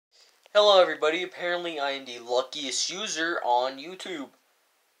Hello everybody, apparently I am the luckiest user on YouTube.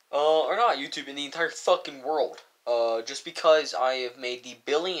 Or not YouTube, in the entire fucking world. Just because I have made the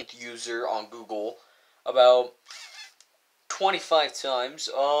billionth user on Google about 25 times.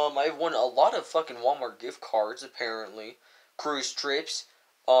 I've won a lot of fucking Walmart gift cards, apparently. Cruise trips,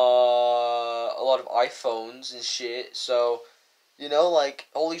 a lot of iPhones and shit, so... like,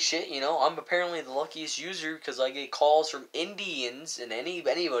 holy shit, I'm apparently the luckiest user because I get calls from Indians and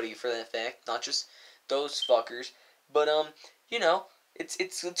anybody for that fact, not just those fuckers. But you know,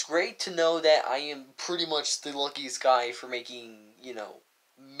 it's great to know that I am pretty much the luckiest guy for making,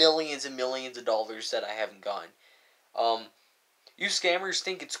 millions and millions of dollars that I haven't gotten. Um, you scammers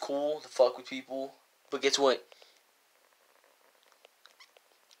think it's cool to fuck with people, but guess what?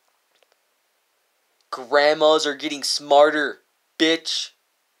 Grandmas are getting smarter, bitch.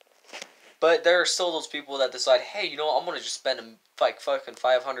 But there are still those people that decide, hey, I'm gonna just spend like fucking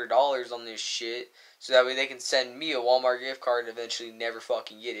 $500 on this shit, so that way they can send me a Walmart gift card and eventually never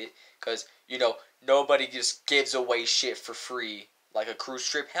fucking get it, cause nobody just gives away shit for free like a cruise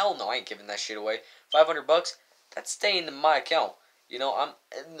trip. Hell no, I ain't giving that shit away. $500, that's staying in my account. I'm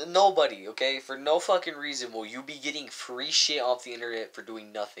nobody. Okay, for no fucking reason will you be getting free shit off the internet for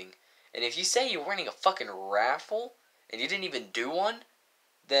doing nothing. And if you say you're running a fucking raffle and you didn't even do one,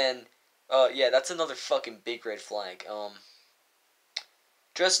 then yeah, that's another fucking big red flag.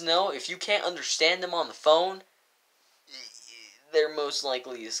 Just know if you can't understand them on the phone, they're most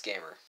likely a scammer.